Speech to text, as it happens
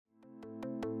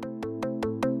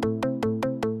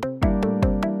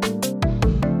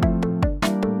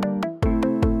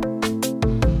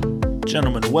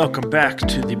Gentlemen, welcome back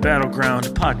to the Battleground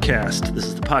Podcast. This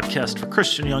is the podcast for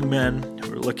Christian young men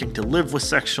who are looking to live with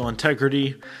sexual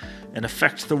integrity and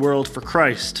affect the world for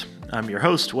Christ. I'm your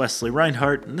host, Wesley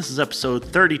Reinhardt, and this is episode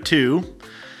 32,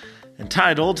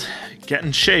 entitled Get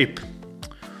in Shape: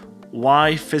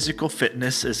 Why Physical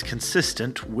Fitness is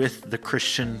Consistent with the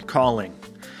Christian Calling.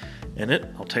 In it,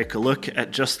 I'll take a look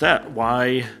at just that,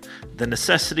 why the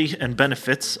necessity and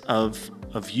benefits of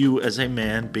you as a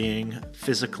man being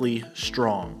physically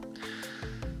strong.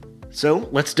 So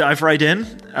let's dive right in.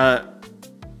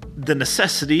 The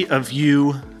necessity of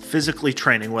you physically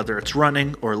training, whether it's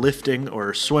running or lifting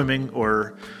or swimming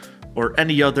or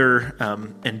any other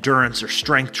endurance or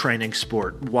strength training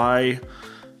sport, why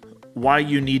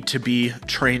you need to be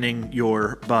training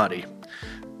your body.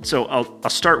 So I'll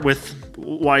start with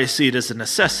why I see it as a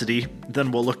necessity,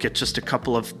 then we'll look at just a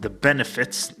couple of the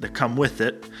benefits that come with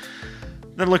it.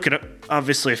 Then look at,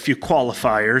 obviously, a few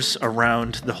qualifiers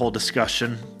around the whole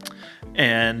discussion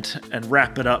and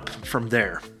wrap it up from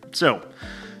there. So,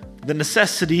 the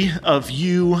necessity of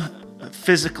you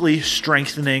physically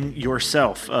strengthening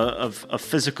yourself, of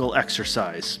physical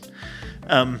exercise.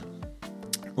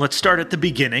 Let's start at the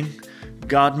beginning.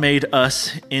 God made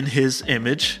us in His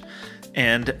image,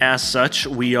 and as such,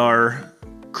 we are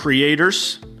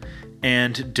creators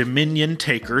and dominion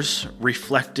takers,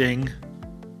 reflecting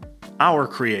our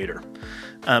Creator.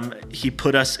 He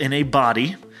put us in a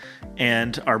body,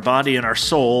 and our body and our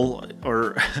soul,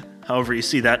 or however you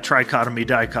see that, trichotomy,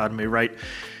 dichotomy, right?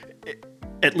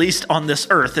 At least on this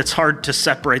earth, it's hard to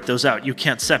separate those out. You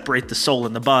can't separate the soul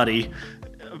and the body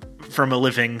from a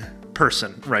living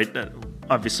person, right?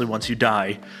 Obviously, once you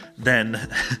die, then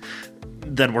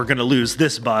we're going to lose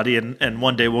this body, and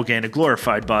one day we'll gain a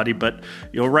glorified body. But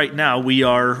right now we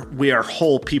are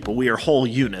whole people. We are whole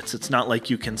units. It's not like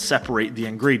you can separate the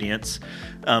ingredients.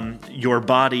 Your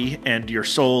body and your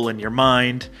soul and your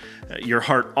mind, your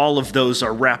heart, all of those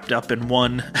are wrapped up in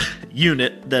one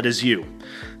unit that is you.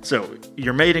 So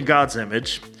you're made in God's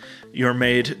image. You're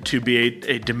made to be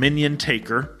a dominion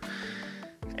taker,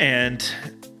 and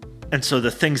so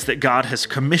the things that God has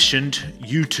commissioned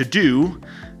you to do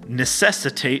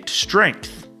necessitate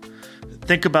strength.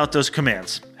 Think about those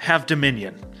commands. Have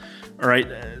dominion. All right,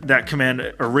 that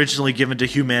command originally given to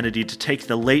humanity to take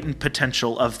the latent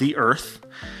potential of the earth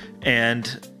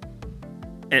and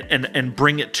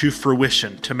bring it to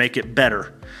fruition, to make it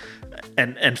better,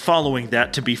 and following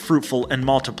that to be fruitful and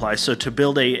multiply. So to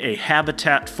build a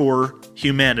habitat for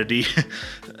humanity,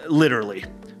 literally,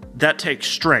 that takes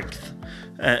strength.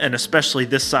 And especially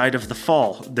this side of the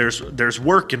fall, there's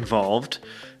work involved,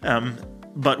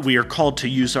 but we are called to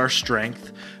use our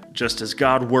strength. Just as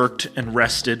God worked and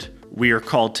rested, we are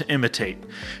called to imitate.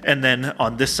 And then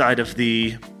on this side of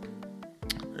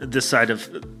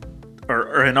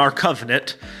or in our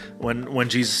covenant, when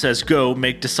Jesus says, "Go,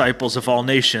 make disciples of all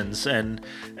nations," and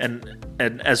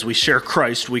as we share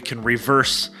Christ, we can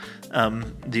reverse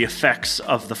the effects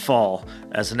of the fall.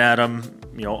 As in Adam,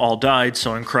 all died,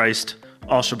 so in Christ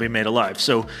all shall be made alive.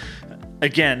 So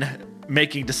again,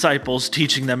 making disciples,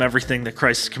 teaching them everything that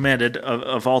Christ has commanded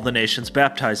of all the nations,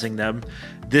 baptizing them,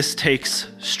 this takes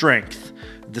strength.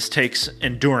 This takes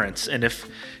endurance. And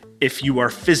if you are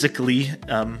physically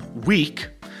weak,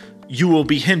 you will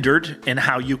be hindered in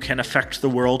how you can affect the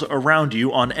world around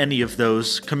you on any of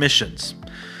those commissions.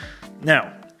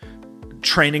 Now,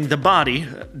 training the body,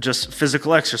 just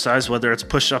physical exercise, whether it's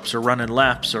push-ups or running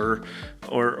laps or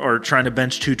trying to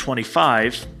bench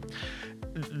 225,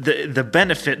 the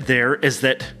benefit there is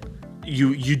that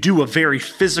you do a very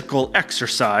physical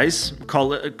exercise.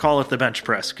 Call it the bench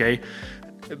press, okay?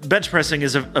 Bench pressing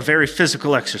is a very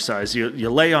physical exercise. You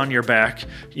lay on your back,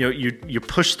 you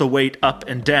push the weight up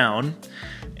and down,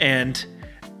 and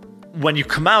when you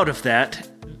come out of that,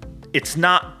 it's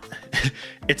not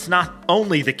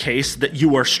only the case that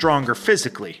you are stronger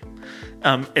physically.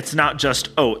 It's not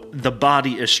just, the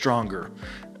body is stronger.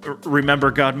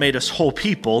 Remember, God made us whole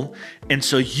people, and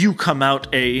so you come out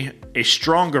a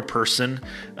stronger person,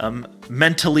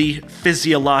 mentally,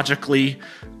 physiologically.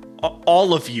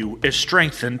 All of you is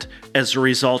strengthened as a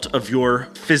result of your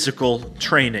physical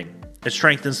training. It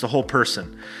strengthens the whole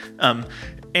person.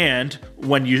 And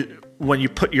when you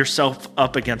put yourself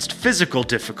up against physical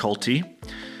difficulty,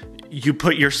 you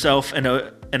put yourself in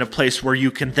a place where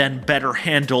you can then better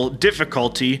handle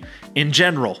difficulty in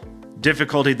general.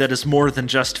 Difficulty that is more than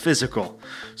just physical.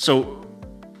 So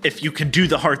if you can do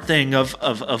the hard thing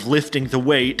of lifting the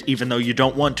weight, even though you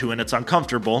don't want to and it's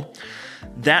uncomfortable,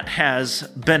 that has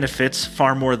benefits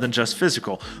far more than just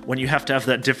physical. When you have to have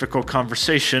that difficult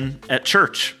conversation at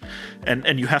church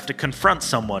and you have to confront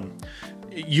someone,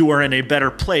 you are in a better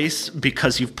place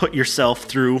because you've put yourself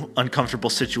through uncomfortable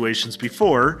situations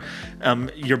before.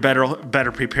 You're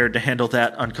better prepared to handle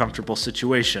that uncomfortable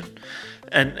situation.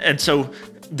 And so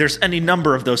there's any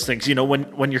number of those things.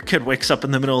 When your kid wakes up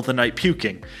in the middle of the night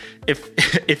puking,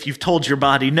 if you've told your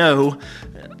body no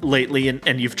lately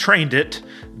and you've trained it,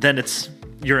 then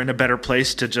you're in a better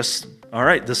place to just, all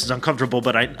right, this is uncomfortable,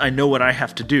 but I know what I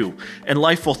have to do. And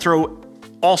life will throw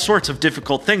all sorts of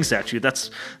difficult things at you.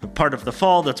 That's part of the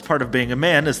fall. That's part of being a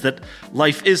man, is that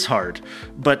life is hard.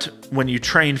 But when you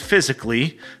train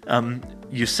physically,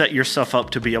 you set yourself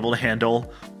up to be able to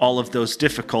handle all of those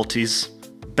difficulties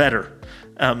better.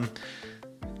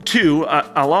 Two,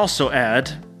 I'll also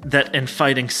add that in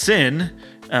fighting sin,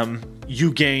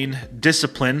 you gain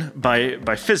discipline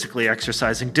by physically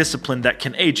exercising, discipline that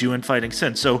can aid you in fighting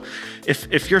sin. So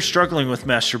if you're struggling with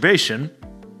masturbation,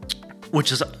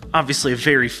 which is obviously a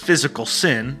very physical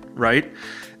sin, right?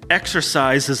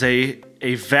 Exercise is a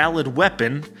valid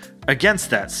weapon against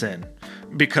that sin.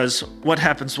 Because what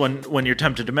happens when you're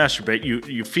tempted to masturbate,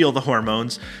 you feel the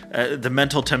hormones, the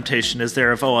mental temptation is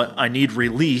there of, I need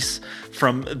release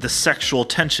from the sexual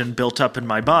tension built up in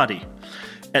my body.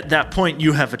 At that point,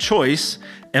 you have a choice.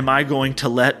 Am I going to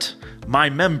let my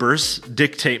members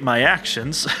dictate my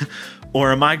actions,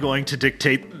 or am I going to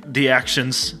dictate the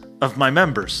actions of my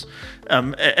members?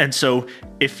 And so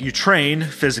if you train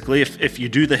physically, if you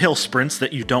do the hill sprints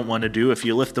that you don't want to do, if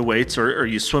you lift the weights or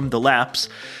you swim the laps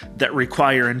that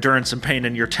require endurance and pain,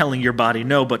 and you're telling your body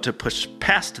no, but to push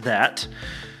past that,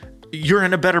 you're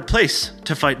in a better place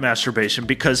to fight masturbation,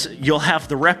 because you'll have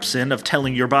the reps in of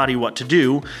telling your body what to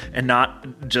do and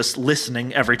not just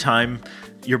listening every time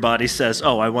your body says,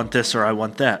 I want this or I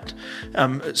want that.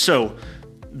 So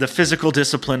the physical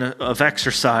discipline of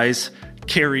exercise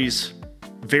carries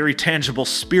very tangible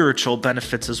spiritual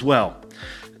benefits as well.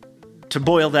 To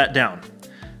boil that down,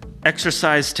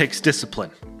 exercise takes discipline.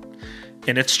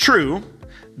 And it's true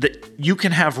that you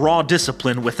can have raw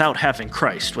discipline without having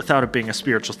Christ, without it being a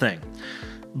spiritual thing.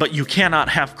 But you cannot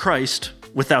have Christ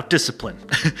without discipline.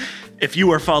 If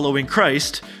you are following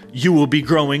Christ, you will be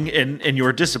growing in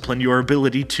your discipline, your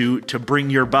ability to bring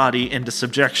your body into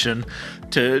subjection,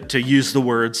 to use the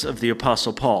words of the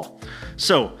Apostle Paul.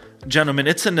 So, gentlemen,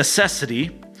 it's a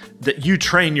necessity that you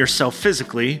train yourself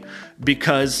physically,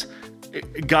 because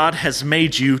God has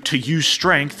made you to use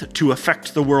strength to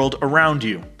affect the world around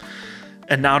you.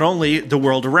 And not only the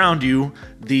world around you,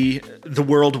 the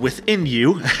world within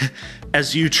you.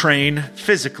 As you train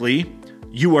physically,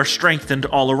 you are strengthened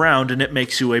all around, and it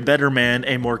makes you a better man,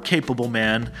 a more capable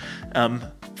man,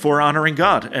 for honoring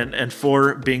God and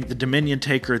for being the dominion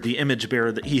taker, the image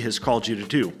bearer that He has called you to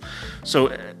do.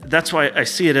 So that's why I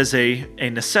see it as a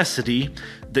necessity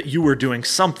that you are doing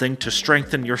something to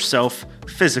strengthen yourself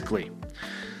physically.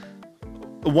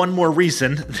 One more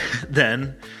reason,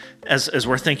 then, as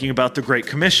we're thinking about the Great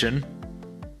Commission,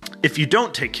 if you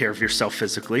don't take care of yourself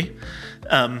physically,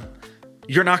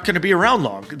 you're not going to be around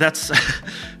long. That's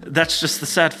just the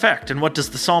sad fact. And what does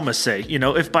the psalmist say?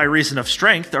 If by reason of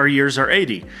strength our years are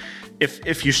 80.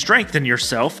 If you strengthen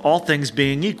yourself, all things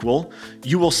being equal,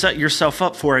 you will set yourself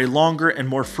up for a longer and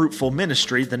more fruitful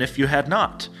ministry than if you had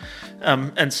not.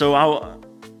 And so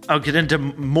I'll get into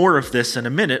more of this in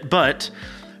a minute, but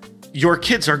your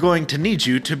kids are going to need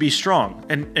you to be strong,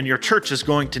 and your church is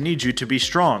going to need you to be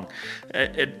strong.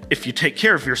 If you take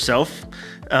care of yourself,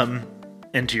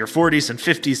 into your 40s and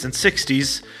 50s and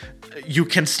 60s, you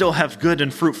can still have good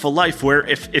and fruitful life, where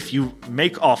if you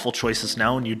make awful choices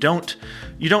now and you don't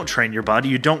train your body,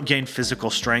 you don't gain physical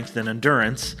strength and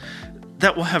endurance,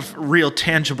 that will have real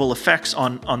tangible effects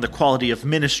on the quality of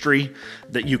ministry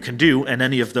that you can do in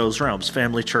any of those realms,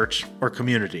 family, church, or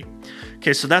community.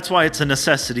 Okay, so that's why it's a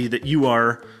necessity that you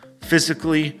are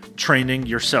physically training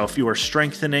yourself. You are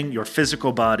strengthening your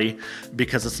physical body,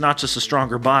 because it's not just a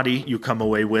stronger body you come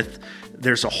away with.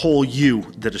 There's a whole you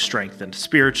that is strengthened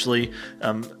spiritually,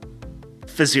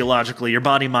 physiologically. Your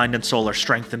body, mind, and soul are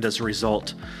strengthened as a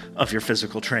result of your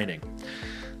physical training.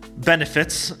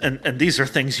 Benefits, and these are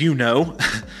things you know.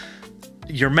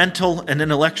 Your mental and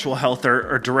intellectual health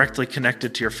are directly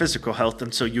connected to your physical health,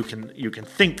 and so you can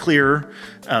think clearer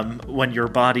when your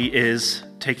body is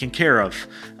taken care of.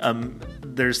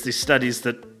 There's these studies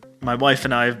that my wife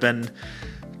and I have been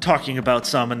talking about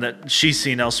some, and that she's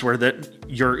seen elsewhere, that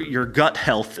your gut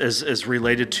health is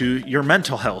related to your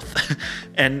mental health.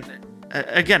 And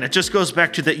again, it just goes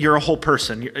back to that you're a whole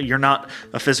person. You're not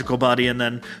a physical body and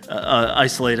then an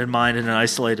isolated mind and an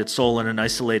isolated soul and an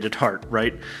isolated heart,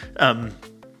 right?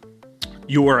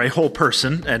 You are a whole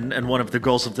person, and one of the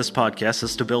goals of this podcast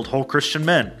is to build whole Christian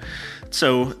men.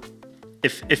 So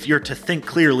if you're to think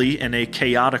clearly in a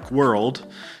chaotic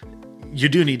world, you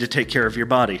do need to take care of your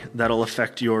body. That'll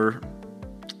affect your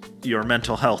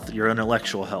mental health, your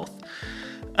intellectual health.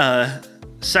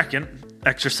 Second,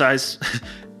 exercise,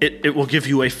 it will give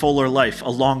you a fuller life, a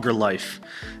longer life.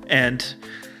 And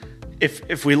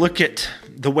if we look at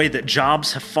the way that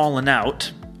jobs have fallen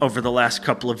out over the last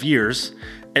couple of years,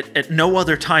 at no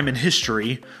other time in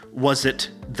history was it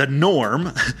the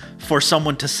norm for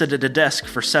someone to sit at a desk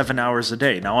for 7 hours a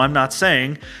day. Now, I'm not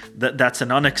saying that that's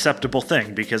an unacceptable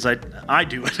thing, because I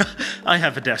do it. I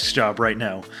have a desk job right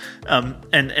now.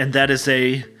 And that's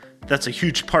a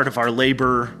huge part of our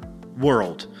labor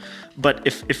world. But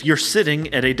if you're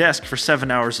sitting at a desk for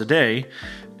 7 hours a day,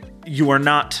 you're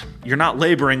not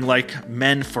laboring like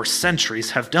men for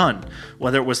centuries have done,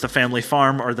 whether it was the family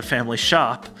farm or the family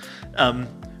shop.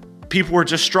 People were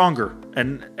just stronger,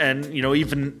 and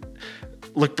even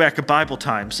look back at Bible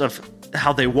times of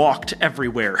how they walked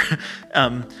everywhere.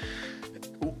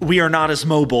 We are not as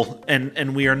mobile,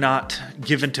 and we are not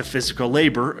given to physical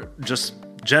labor, just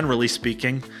generally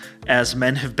speaking, as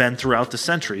men have been throughout the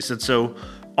centuries. And so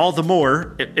all the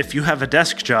more, if you have a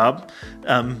desk job,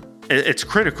 it's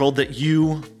critical that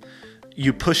you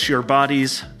push your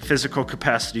body's physical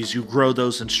capacities, you grow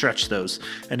those and stretch those.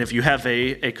 And if you have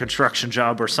a construction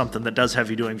job or something that does have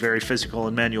you doing very physical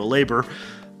and manual labor,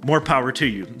 more power to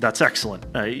you. That's excellent.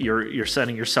 You're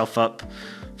setting yourself up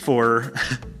for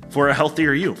a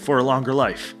healthier you, for a longer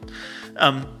life.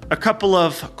 A couple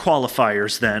of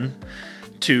qualifiers then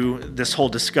to this whole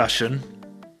discussion.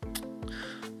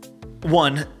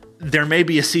 One, there may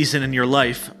be a season in your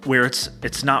life where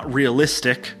it's not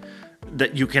realistic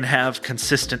that you can have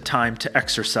consistent time to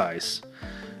exercise.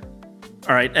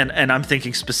 All right, and I'm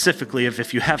thinking specifically of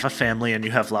if you have a family and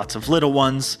you have lots of little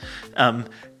ones, an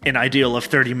ideal of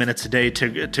 30 minutes a day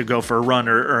to go for a run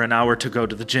or an hour to go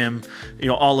to the gym,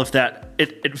 all of that.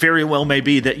 It very well may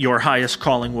be that your highest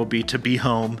calling will be to be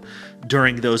home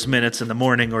during those minutes in the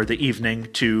morning or the evening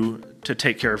to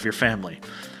take care of your family.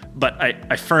 But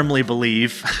I firmly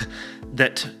believe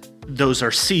that those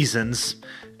are seasons,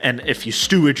 and if you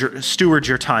steward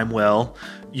your time well,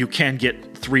 you can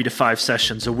get 3 to 5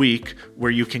 sessions a week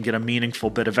where you can get a meaningful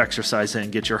bit of exercise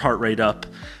in, get your heart rate up,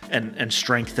 and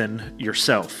strengthen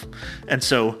yourself. And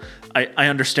so I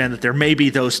understand that there may be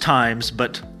those times,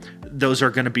 but those are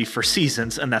going to be for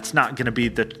seasons, and that's not going to be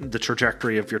the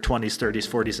trajectory of your 20s, 30s,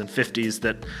 40s, and 50s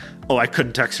that, I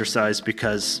couldn't exercise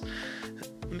because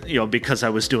I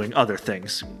was doing other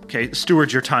things. Okay,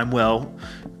 steward your time well.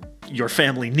 Your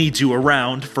family needs you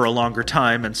around for a longer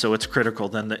time, and so it's critical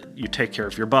then that you take care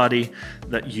of your body,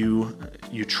 that you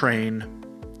train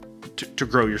to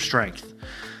grow your strength.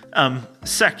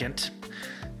 Second,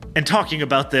 and talking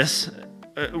about this,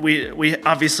 we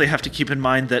obviously have to keep in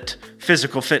mind that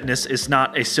physical fitness is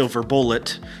not a silver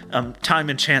bullet. Time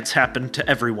and chance happen to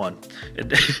everyone.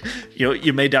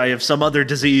 You may die of some other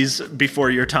disease before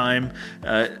your time.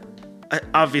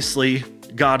 Obviously,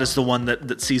 God is the one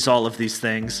that sees all of these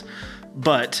things,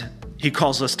 but He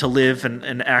calls us to live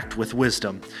and act with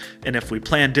wisdom. And if we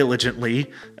plan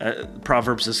diligently,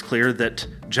 Proverbs is clear that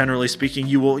generally speaking,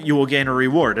 you will gain a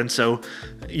reward. And so,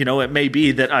 it may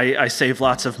be that I save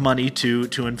lots of money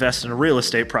to invest in a real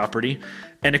estate property,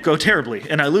 and it go terribly,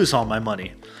 and I lose all my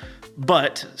money.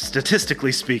 But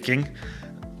statistically speaking,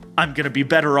 I'm going to be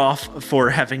better off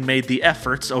for having made the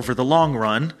efforts over the long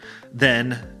run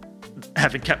than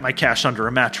having kept my cash under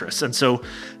a mattress. And so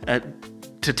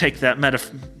to take that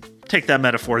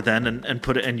metaphor then and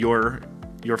put it in your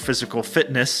physical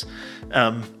fitness,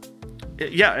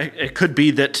 it could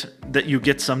be that you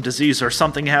get some disease or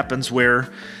something happens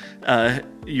where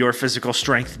your physical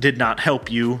strength did not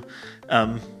help you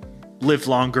live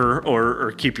longer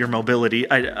or keep your mobility.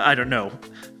 I don't know.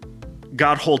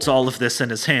 God holds all of this in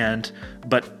His hand,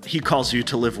 but He calls you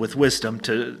to live with wisdom,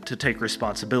 to take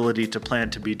responsibility, to plan,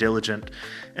 to be diligent.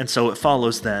 And so it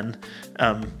follows then,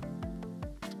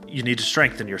 you need to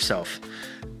strengthen yourself.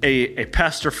 A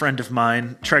pastor friend of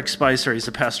mine, Treg Spicer, he's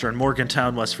a pastor in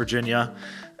Morgantown, West Virginia,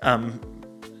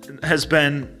 has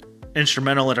been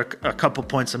instrumental at a couple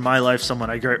points in my life, someone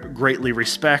I greatly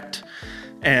respect.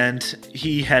 And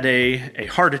he had a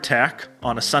heart attack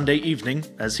on a Sunday evening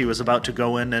as he was about to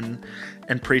go in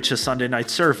and preach a Sunday night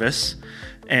service.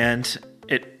 And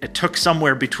it took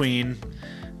somewhere between,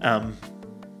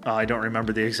 I don't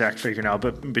remember the exact figure now,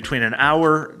 but between an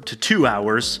hour to 2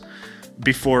 hours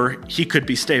before he could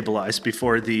be stabilized,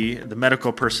 before the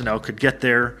medical personnel could get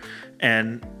there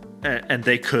and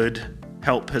they could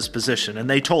help his position. And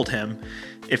they told him,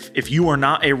 if you are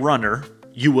not a runner,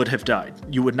 you would have died.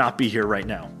 You would not be here right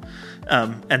now.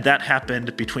 And that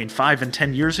happened between 5 and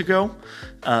 10 years ago,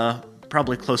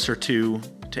 probably closer to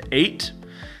 8.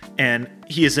 And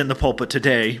he is in the pulpit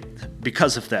today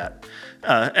because of that.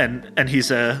 And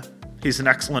he's an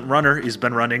excellent runner. He's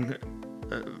been running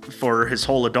for his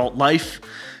whole adult life,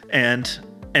 and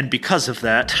because of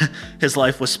that, his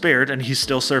life was spared, and he's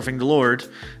still serving the Lord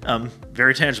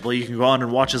very tangibly. You can go on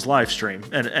and watch his live stream.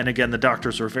 And again, the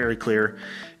doctors were very clear.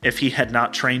 If he had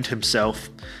not trained himself,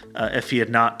 if he had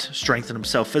not strengthened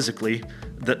himself physically,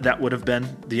 that would have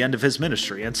been the end of his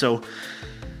ministry. And so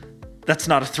that's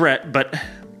not a threat, but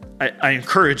I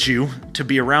encourage you to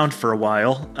be around for a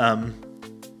while.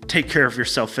 Take care of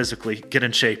yourself physically. Get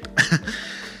in shape.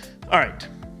 All right.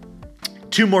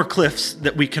 2 more cliffs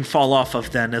that we can fall off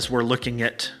of then as we're looking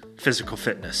at physical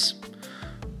fitness.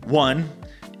 One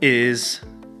is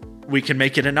we can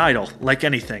make it an idol, like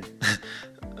anything.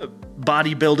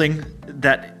 Bodybuilding,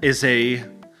 that is a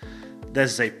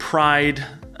pride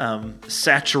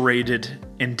saturated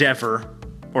endeavor,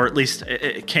 or at least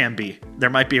it can be. There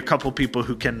might be a couple people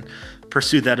who can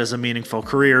pursue that as a meaningful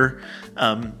career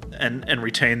and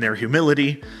retain their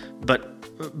humility, but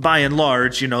by and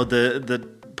large, the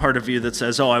part of you that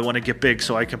says, "Oh, I want to get big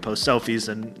so I can post selfies,"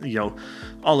 and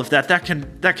all of that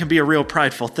can be a real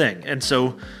prideful thing. And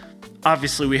so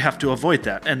obviously we have to avoid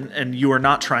that. And you are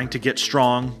not trying to get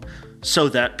strong so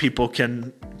that people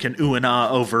can ooh and ah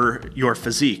over your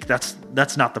physique.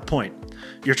 That's not the point.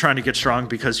 You're trying to get strong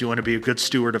because you want to be a good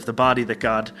steward of the body that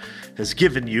God has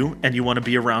given you, and you want to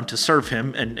be around to serve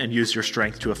him and use your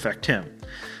strength to affect him.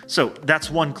 So that's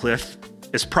one cliff,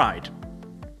 is pride.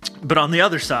 But on the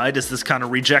other side is this kind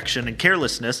of rejection and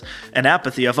carelessness and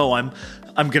apathy of, I'm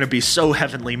going to be so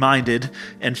heavenly minded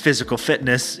and physical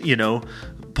fitness.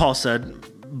 Paul said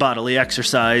bodily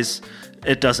exercise,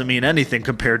 it doesn't mean anything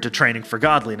compared to training for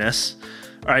godliness.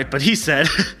 All right, but he said,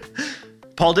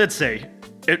 Paul did say,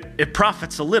 it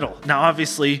profits a little. Now,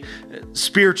 obviously,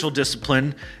 spiritual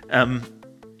discipline,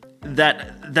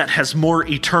 that has more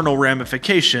eternal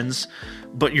ramifications,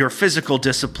 but your physical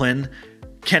discipline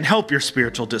can help your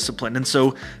spiritual discipline. And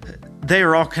so they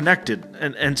are all connected.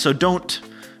 And so don't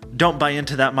buy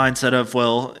into that mindset of,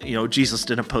 well, Jesus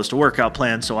didn't post a workout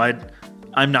plan, so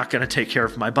I'm not going to take care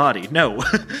of my body. No,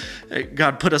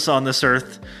 God put us on this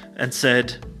earth and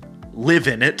said, live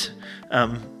in it.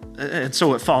 And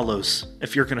so it follows.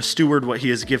 If you're going to steward what he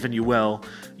has given you well,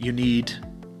 you need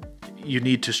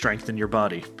to strengthen your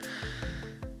body.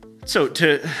 So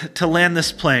to land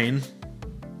this plane,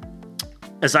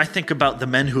 as I think about the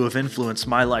men who have influenced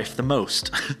my life the most,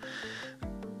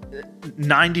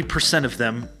 90% of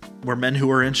them were men who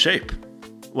were in shape,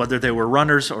 whether they were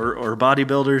runners or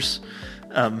bodybuilders,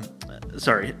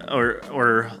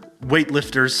 or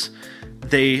weightlifters.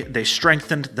 They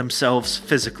strengthened themselves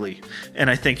physically.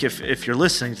 And I think if you're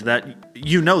listening to that,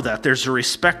 that there's a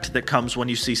respect that comes when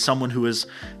you see someone who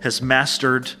has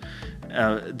mastered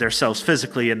themselves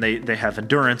physically, and they have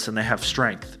endurance and they have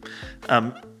strength.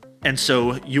 And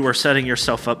so you are setting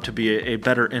yourself up to be a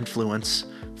better influence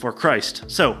for Christ.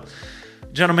 So,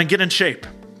 gentlemen, get in shape.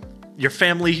 Your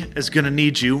family is going to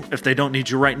need you. If they don't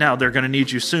need you right now, they're going to need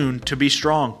you soon to be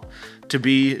strong, to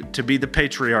be the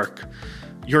patriarch.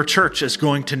 Your church is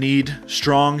going to need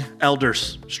strong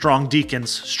elders, strong deacons,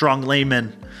 strong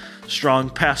laymen, strong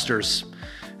pastors.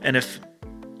 And if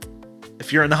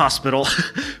you're in the hospital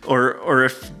or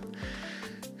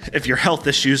if your health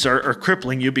issues are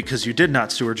crippling you because you did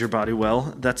not steward your body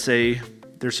well,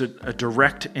 there's a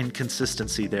direct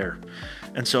inconsistency there.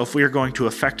 And so if we are going to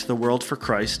affect the world for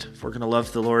Christ, if we're going to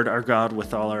love the Lord our God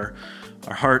with all our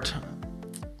heart,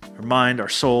 our mind, our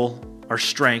soul, our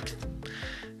strength,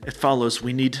 it follows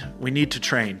we need to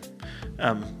train.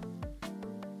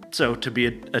 So to be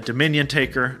a dominion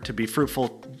taker, to be fruitful,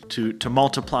 to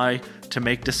multiply, to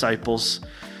make disciples,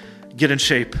 get in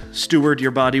shape, steward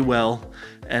your body well,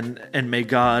 and may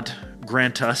God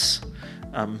grant us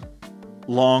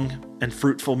long and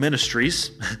fruitful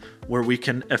ministries where we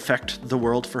can affect the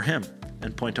world for him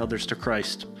and point others to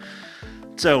Christ.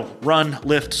 So run,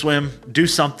 lift, swim, do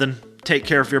something, take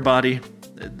care of your body.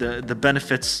 The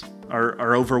benefits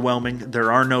are overwhelming.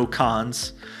 There are no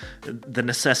cons. The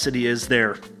necessity is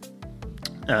there.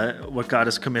 What God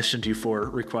has commissioned you for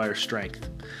requires strength.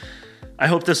 I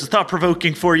hope this is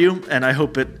thought-provoking for you, and I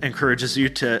hope it encourages you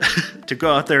to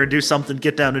go out there and do something,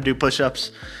 get down and do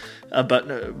push-ups,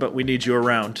 but we need you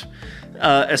around.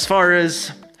 As far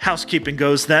as housekeeping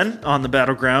goes then, on the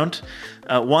battleground,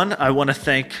 one, I want to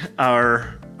thank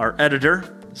our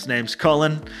editor. His name's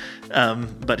Cullen,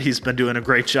 but he's been doing a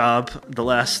great job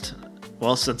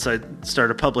since I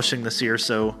started publishing this year,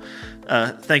 so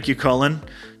thank you, Cullen.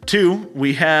 2,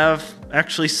 we have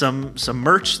actually some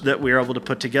merch that we are able to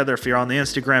put together. If you're on the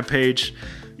Instagram page,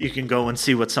 you can go and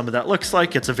see what some of that looks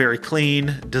like. It's a very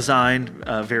clean design,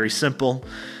 very simple.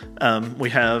 We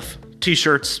have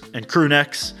t-shirts and crew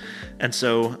necks. And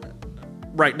so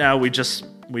right now we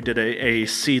did a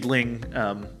seedling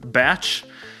batch.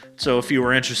 So if you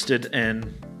were interested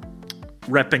in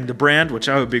repping the brand, which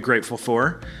I would be grateful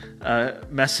for,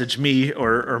 message me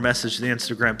or message the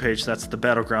Instagram page. That's the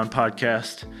Battleground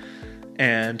Podcast,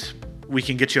 and we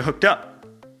can get you hooked up.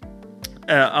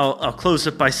 I'll close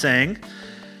it by saying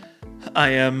I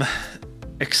am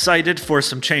excited for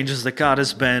some changes that God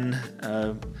has been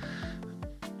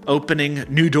opening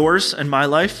new doors in my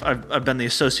life. I've been the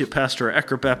associate pastor at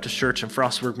Ecker Baptist Church in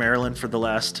Frostburg, Maryland for the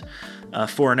last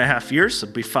 4.5 years.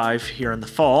 It'll be 5 here in the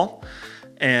fall.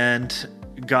 And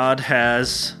God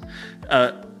has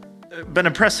been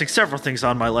impressing several things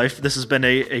on my life. This has been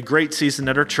a great season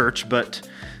at our church, but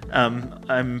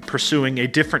I'm pursuing a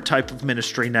different type of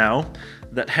ministry now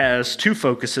that has 2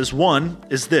 focuses. One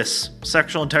is this: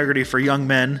 sexual integrity for young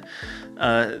men.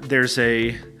 There's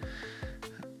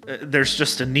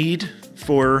just a need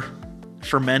for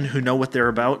men who know what they're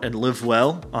about and live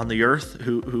well on the earth,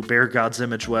 who bear God's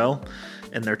image well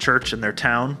in their church and their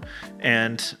town,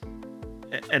 and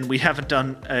we haven't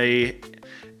done a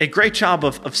great job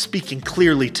of speaking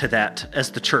clearly to that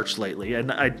as the church lately.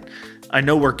 And I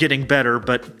know we're getting better,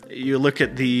 but you look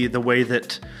at the way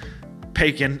that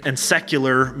pagan and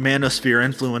secular manosphere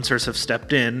influencers have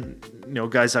stepped in. You know,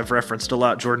 guys I've referenced a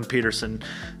lot: Jordan Peterson,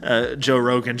 Joe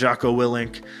Rogan, Jocko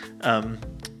Willink,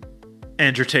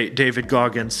 Andrew Tate, David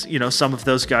Goggins. You know, some of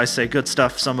those guys say good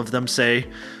stuff, some of them say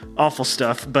awful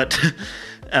stuff, but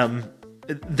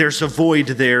there's a void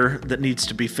there that needs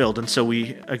to be filled. And so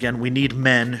we need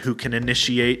men who can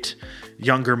initiate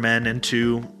younger men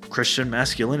into Christian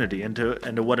masculinity,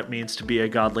 into what it means to be a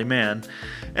godly man.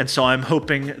 And so I'm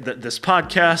hoping that this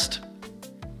podcast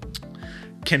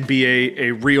can be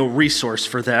a real resource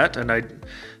for that. And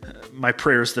my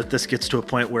prayer is that this gets to a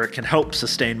point where it can help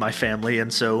sustain my family.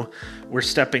 And so we're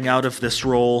stepping out of this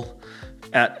role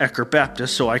at Ecker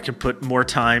Baptist so I can put more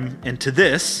time into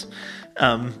this.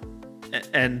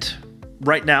 And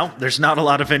right now, there's not a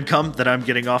lot of income that I'm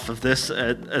getting off of this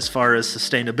as far as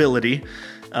sustainability,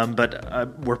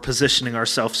 but we're positioning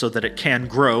ourselves so that it can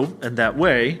grow in that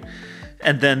way.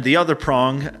 And then the other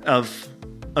prong of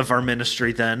our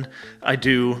ministry, then, I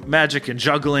do magic and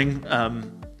juggling.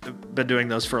 I've been doing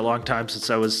those for a long time, since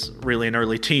I was really an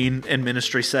early teen in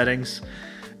ministry settings.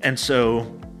 And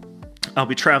so I'll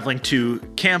be traveling to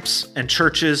camps and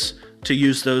churches to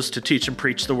use those to teach and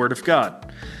preach the Word of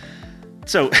God.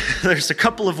 So there's a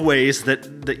couple of ways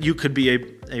that you could be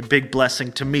a big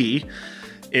blessing to me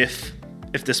if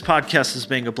this podcast is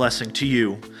being a blessing to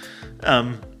you.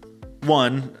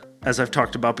 One, as I've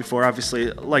talked about before,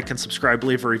 obviously like and subscribe,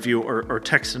 leave a review, or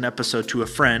text an episode to a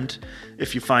friend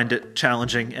if you find it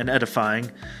challenging and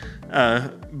edifying.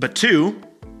 But 2,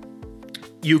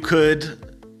 you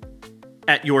could,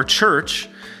 at your church,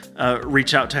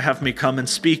 reach out to have me come and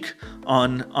speak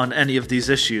on any of these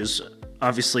issues.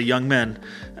 Obviously, young men,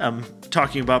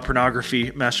 talking about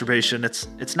pornography, masturbation,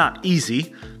 it's not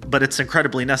easy, but it's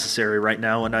incredibly necessary right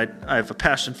now, and I have a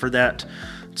passion for that.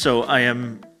 So I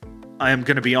am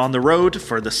going to be on the road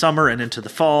for the summer and into the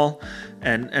fall,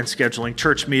 and scheduling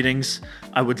church meetings.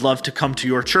 I would love to come to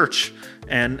your church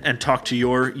and talk to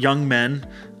your young men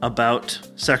about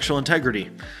sexual integrity.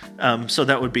 So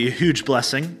that would be a huge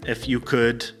blessing if you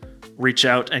could reach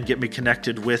out and get me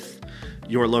connected with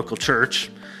your local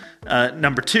church.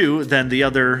 Number 2, then the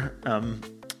other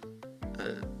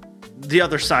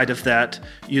side of that,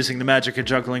 using the magic and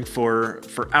juggling for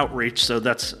outreach. So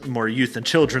that's more youth and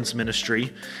children's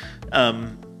ministry,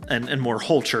 and more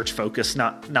whole church focus,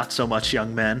 not so much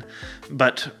young men.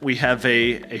 But we have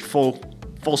a full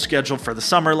schedule for the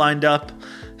summer lined up.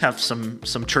 Have some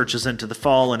churches into the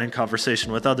fall, and in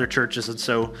conversation with other churches. And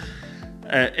so,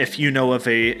 if you know of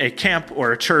a camp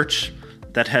or a church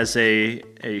that has a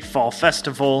fall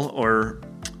festival or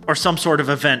some sort of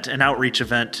event, an outreach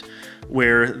event,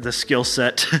 where the skill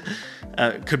set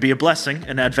could be a blessing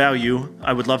and add value,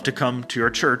 I would love to come to your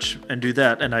church and do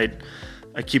that. And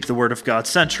I keep the Word of God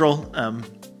central.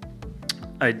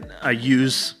 I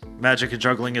use magic and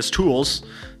juggling as tools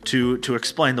to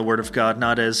explain the Word of God,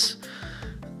 not as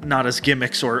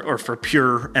gimmicks or for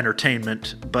pure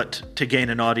entertainment, but to gain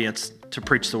an audience to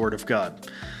preach the Word of God.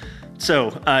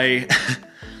 So I,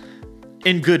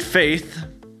 in good faith,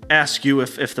 ask you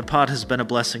if the pod has been a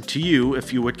blessing to you,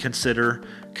 if you would consider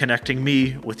connecting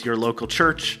me with your local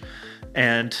church.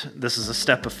 And this is a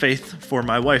step of faith for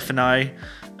my wife and I,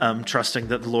 trusting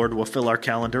that the Lord will fill our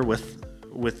calendar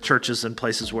with churches and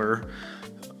places where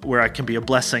I can be a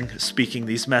blessing speaking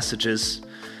these messages.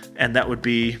 And that would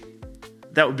be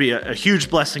a huge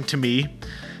blessing to me,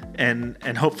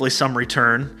 and hopefully some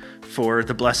return for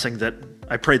the blessing that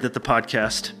I pray that the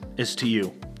podcast is to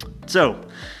you. So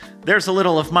there's a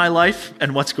little of my life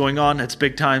and what's going on. It's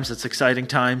big times, it's exciting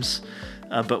times,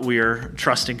 but we are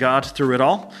trusting God through it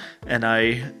all. And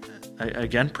I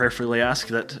again prayerfully ask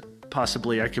that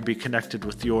possibly I could be connected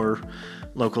with your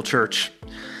local church.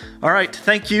 All right,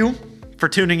 thank you for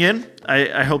tuning in.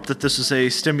 I hope that this is a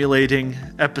stimulating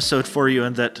episode for you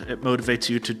and that it motivates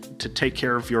you to take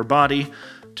care of your body,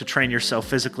 to train yourself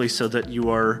physically so that you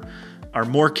are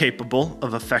more capable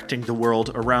of affecting the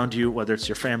world around you, whether it's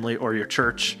your family or your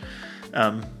church,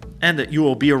 and that you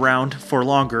will be around for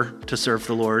longer to serve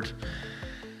the Lord,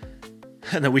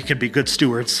 and that we can be good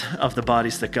stewards of the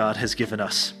bodies that God has given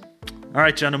us. All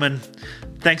right, gentlemen,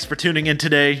 thanks for tuning in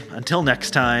today. Until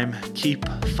next time, keep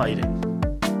fighting.